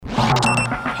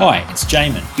Hi, it's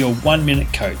Jaemin, your 1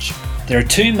 Minute Coach. There are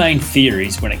two main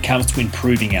theories when it comes to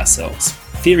improving ourselves.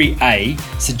 Theory A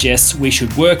suggests we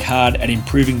should work hard at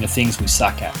improving the things we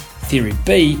suck at. Theory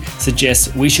B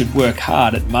suggests we should work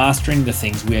hard at mastering the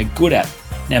things we are good at.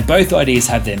 Now, both ideas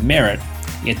have their merit,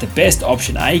 yet the best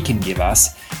option A can give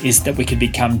us is that we can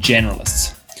become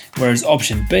generalists, whereas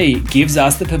option B gives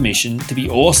us the permission to be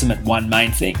awesome at one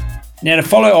main thing. Now, to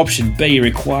follow option B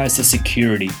requires the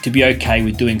security to be okay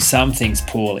with doing some things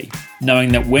poorly,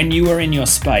 knowing that when you are in your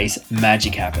space,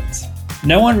 magic happens.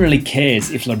 No one really cares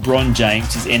if LeBron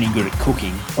James is any good at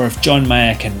cooking or if John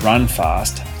Mayer can run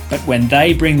fast, but when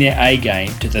they bring their A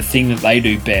game to the thing that they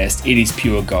do best, it is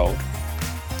pure gold.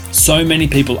 So many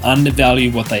people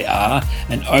undervalue what they are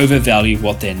and overvalue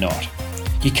what they're not.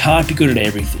 You can't be good at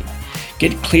everything.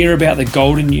 Get clear about the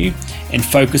gold in you and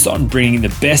focus on bringing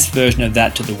the best version of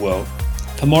that to the world.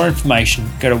 For more information,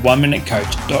 go to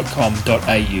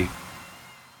oneminutecoach.com.au.